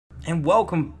And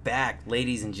welcome back,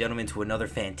 ladies and gentlemen, to another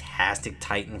fantastic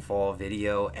Titanfall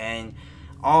video. And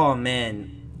oh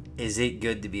man, is it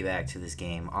good to be back to this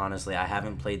game. Honestly, I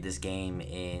haven't played this game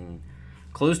in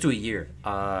close to a year.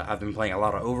 I've been playing a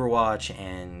lot of Overwatch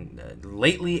and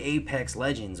lately Apex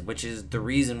Legends, which is the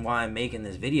reason why I'm making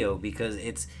this video, because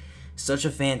it's such a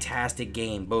fantastic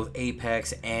game, both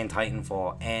Apex and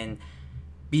Titanfall. And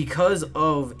because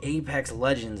of Apex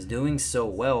Legends doing so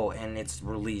well, and its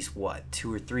release, what,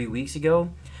 2 or 3 weeks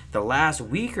ago, the last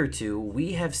week or two,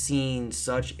 we have seen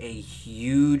such a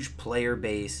huge player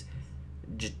base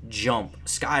jump,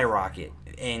 skyrocket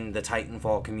in the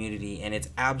Titanfall community, and it's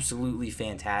absolutely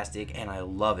fantastic, and I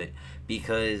love it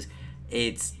because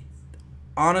it's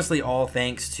honestly all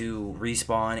thanks to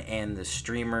Respawn and the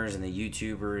streamers and the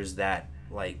YouTubers that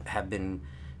have been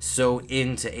so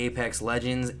into Apex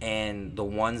Legends, and the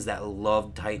ones that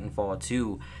loved Titanfall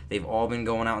 2, they've all been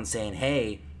going out and saying,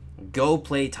 hey, go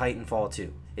play Titanfall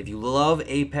 2. If you love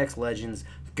Apex Legends,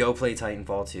 go play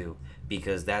Titanfall 2,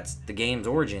 because that's the game's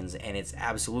origins, and it's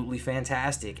absolutely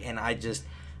fantastic, and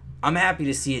I'm happy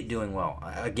to see it doing well.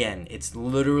 Again, it's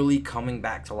literally coming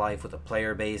back to life with a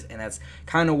player base, and that's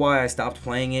kind of why I stopped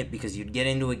playing it, because you'd get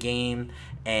into a game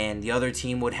and the other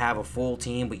team would have a full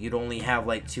team, but you'd only have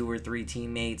like 2 or 3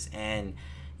 teammates, and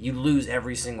you'd lose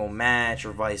every single match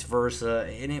or vice versa,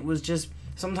 and it was just,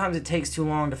 sometimes it takes too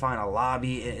long to find a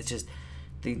lobby. It's just,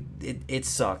 it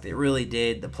sucked. It really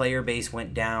did. The player base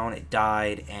went down, it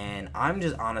died, and I'm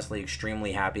just honestly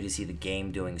extremely happy to see the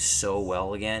game doing so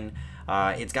well again.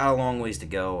 It's got a long ways to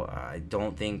go. I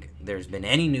don't think there's been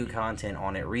any new content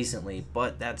on it recently,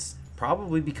 but that's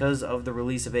probably because of the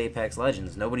release of Apex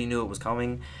Legends. Nobody knew it was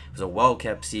coming. It was a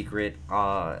well-kept secret,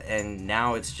 and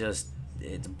now it's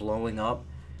blowing up.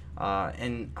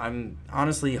 And I'm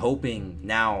honestly hoping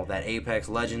now that Apex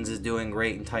Legends is doing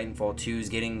great and Titanfall 2 is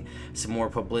getting some more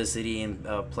publicity and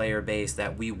player base,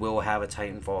 that we will have a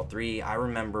Titanfall 3. I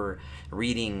remember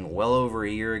reading well over a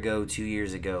year ago, 2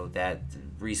 years ago, that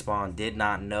Respawn did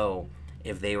not know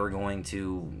if they were going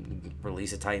to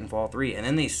release a Titanfall 3. And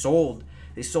then they sold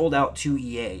out to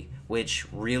EA, which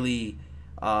really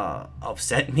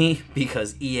upset me,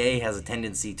 because EA has a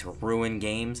tendency to ruin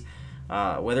games.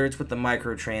 Whether it's with the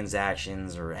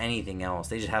microtransactions or anything else,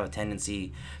 they just have a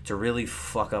tendency to really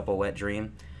fuck up a wet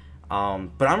dream.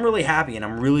 But I'm really happy and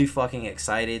I'm really fucking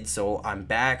excited. So I'm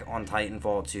back on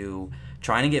Titanfall 2,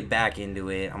 trying to get back into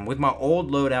it. I'm with my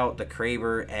old loadout, the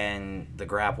Kraber and the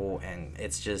Grapple, and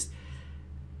it's just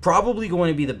probably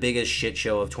going to be the biggest shit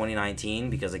show of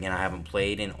 2019, because again, I haven't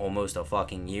played in almost a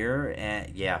fucking year.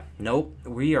 And yeah, nope,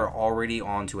 we are already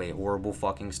on to a horrible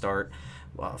fucking start.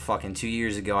 Fucking 2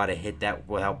 years ago, I'd have hit that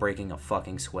without breaking a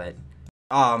fucking sweat.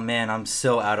 Oh man, I'm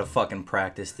so out of fucking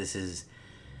practice. This is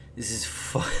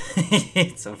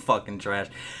it's a fucking trash.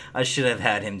 I should have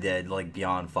had him dead, like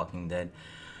beyond fucking dead.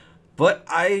 But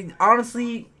I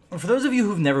honestly, for those of you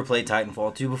who've never played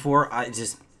Titanfall 2 before,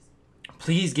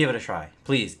 please give it a try.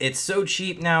 Please. It's so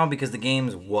cheap now because the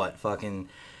game's what, fucking,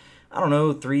 I don't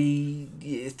know,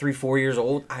 4 years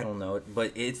old. I don't know,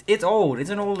 but it's old. It's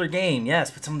an older game, yes,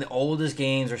 but some of the oldest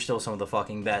games are still some of the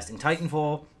fucking best. And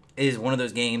Titanfall is one of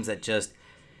those games that just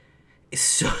is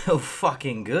so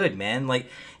fucking good, man. Like,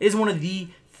 it is one of the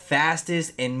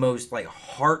fastest and most like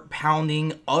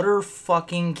heart-pounding, utter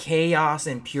fucking chaos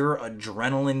and pure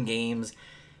adrenaline games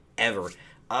ever.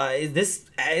 This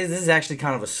is actually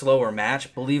kind of a slower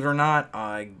match, believe it or not.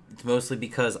 It's mostly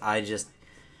because I just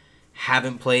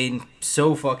haven't played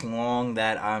so fucking long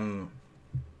that I'm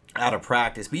out of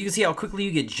practice. But you can see how quickly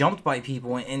you get jumped by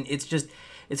people, and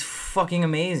it's fucking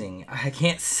amazing. I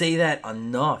can't say that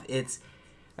enough.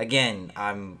 Again,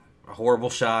 I'm a horrible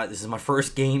shot. This is my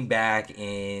first game back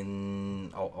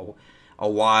in a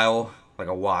while.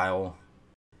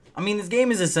 I mean, this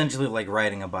game is essentially like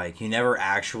riding a bike. You never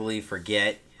actually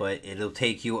forget, but it'll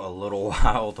take you a little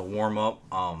while to warm up.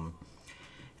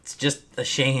 It's just a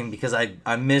shame because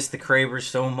I miss the Krabers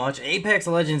so much. Apex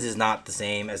Legends is not the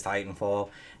same as Titanfall,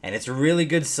 and it's a really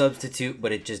good substitute,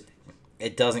 but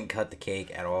it doesn't cut the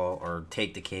cake at all, or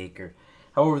take the cake, or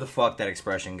however the fuck that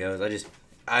expression goes.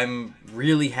 I'm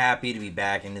really happy to be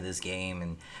back into this game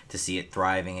and to see it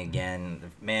thriving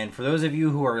again. Man, for those of you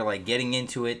who are like getting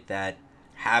into it that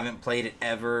haven't played it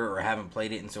ever, or haven't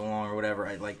played it in so long or whatever,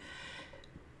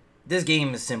 this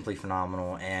game is simply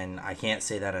phenomenal, and I can't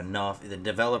say that enough. The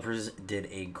developers did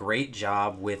a great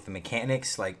job with the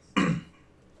mechanics. Like,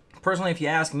 personally, if you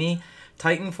ask me,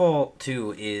 Titanfall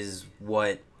 2 is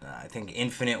what I think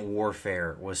Infinite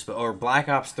Warfare was, or Black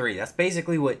Ops 3. That's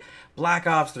basically what Black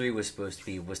Ops 3 was supposed to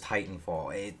be, was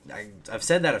Titanfall. I've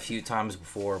said that a few times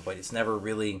before, but it's never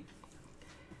really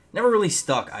never really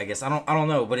stuck, I guess. I don't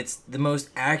know, but it's the most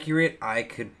accurate I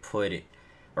could put it,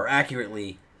 or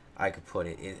accurately I could put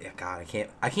it. God,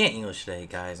 I can't English today,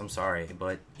 guys. I'm sorry,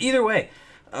 but either way,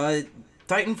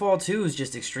 Titanfall 2 is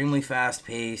just extremely fast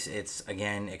paced. It's,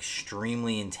 again,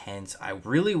 extremely intense. I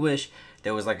really wish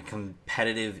there was like a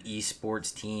competitive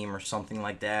esports team or something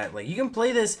like that. Like, you can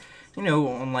play this, you know,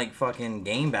 on like fucking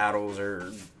Game Battles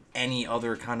or any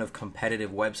other kind of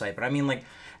competitive website, but I mean like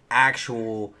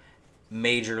actual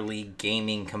Major League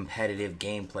Gaming competitive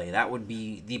gameplay. That would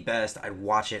be the best. I'd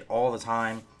watch it all the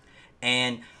time.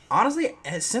 And honestly,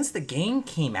 since the game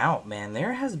came out, man,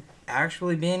 there has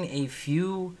actually been a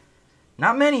few,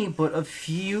 not many, but a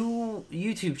few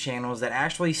YouTube channels that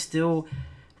actually still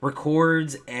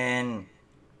records and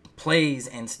plays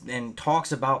and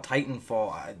talks about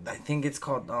Titanfall. I think it's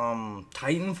called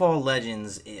Titanfall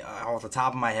Legends, off the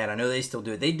top of my head. I know they still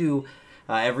do it. They do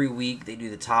every week. They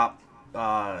do the top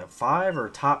 5 or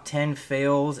top 10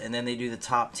 fails, and then they do the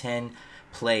top 10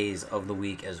 plays of the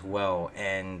week as well.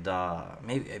 And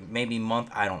maybe month,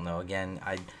 I don't know. Again,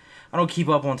 I don't keep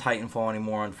up on Titanfall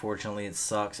anymore, unfortunately. It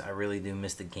sucks. I really do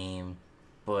miss the game,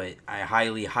 but I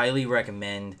highly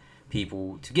recommend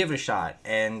people to give it a shot.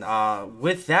 And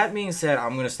with that being said,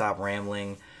 I'm gonna stop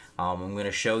rambling. I'm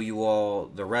gonna show you all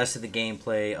the rest of the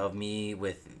gameplay of me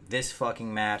with this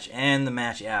fucking match and the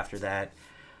match after that,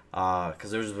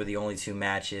 because those were the only 2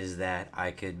 matches that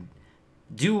I could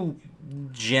do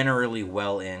generally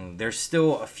well in. There's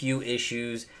still a few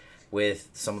issues with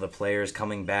some of the players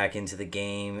coming back into the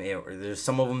game. There's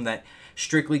some of them that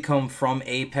strictly come from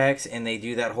Apex, and they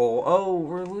do that whole, oh,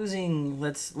 we're losing,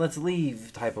 let's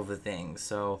leave type of a thing.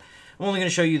 So I'm only going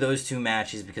to show you those 2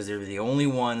 matches because they're the only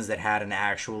ones that had an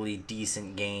actually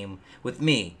decent game with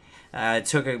me. It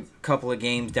took a couple of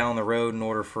games down the road in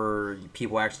order for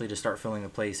people actually to start filling the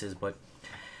places, but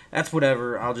that's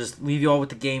whatever. I'll just leave you all with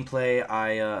the gameplay.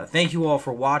 I thank you all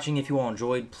for watching. If you all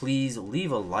enjoyed, please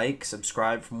leave a like,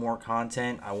 subscribe for more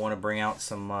content. I want to bring out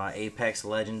some Apex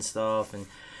Legends stuff and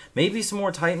maybe some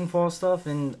more Titanfall stuff.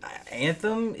 And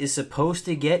Anthem is supposed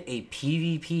to get a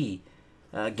PvP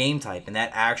game type, and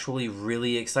that actually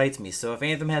really excites me. So if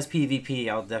Anthem has PvP,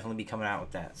 I'll definitely be coming out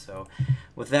with that. So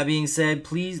with that being said,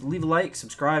 please leave a like,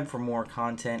 subscribe for more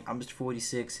content. I'm Mr.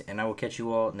 46, and I will catch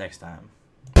you all next time.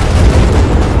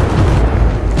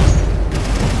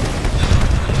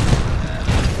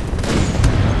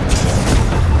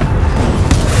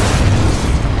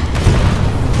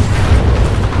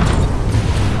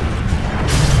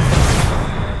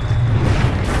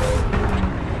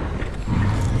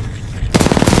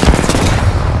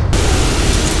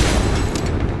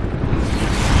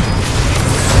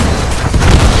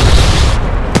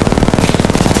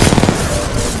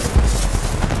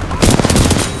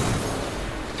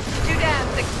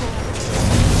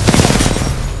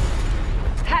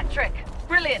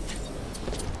 Brilliant!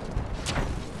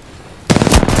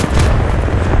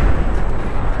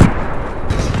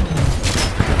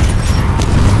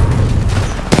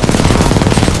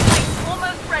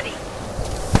 Almost ready.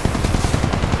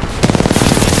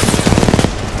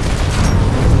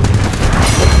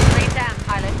 Raise down,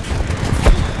 pilot.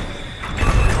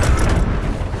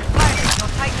 Pilot, your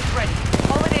Titan's ready.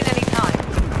 Call it in any time.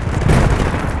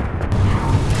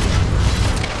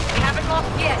 We haven't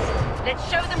lost yet. Let's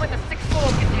show them what the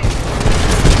 6-4 can do.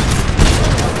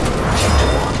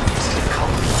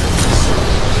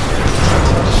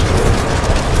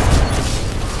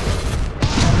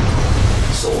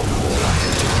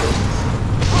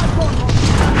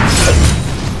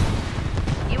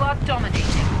 You are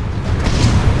dominating.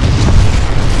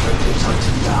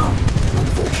 Titan down,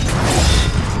 unfortunately.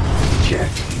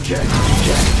 Eject.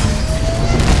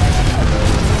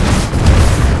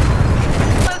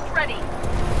 Almost ready.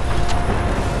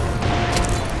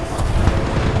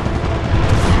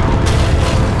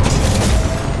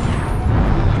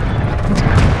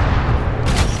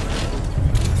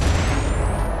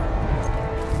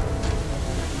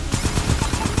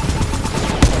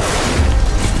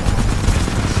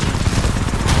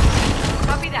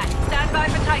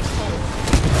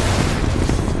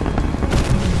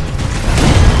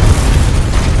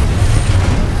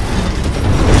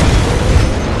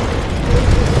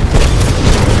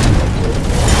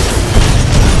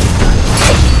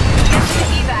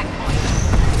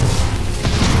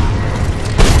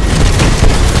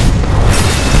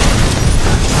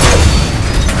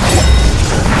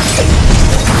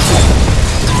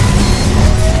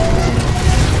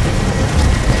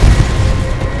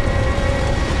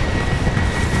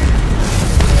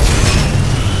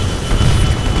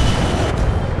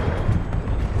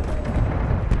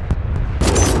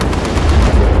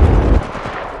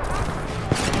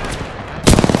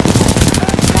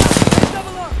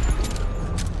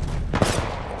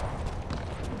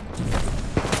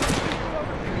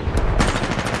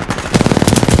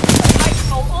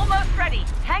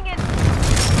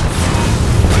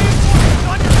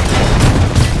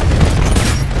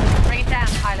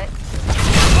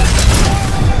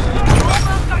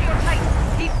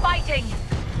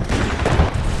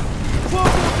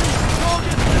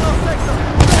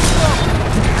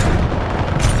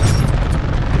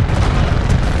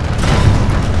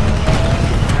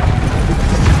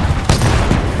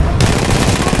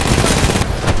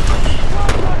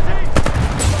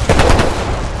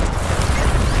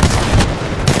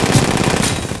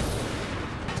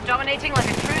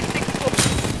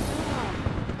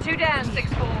 Two down, 6-4.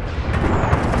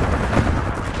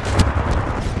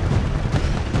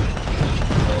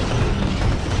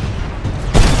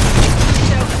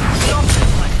 So, we lost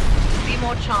this one. 3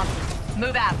 more chances.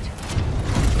 Move out.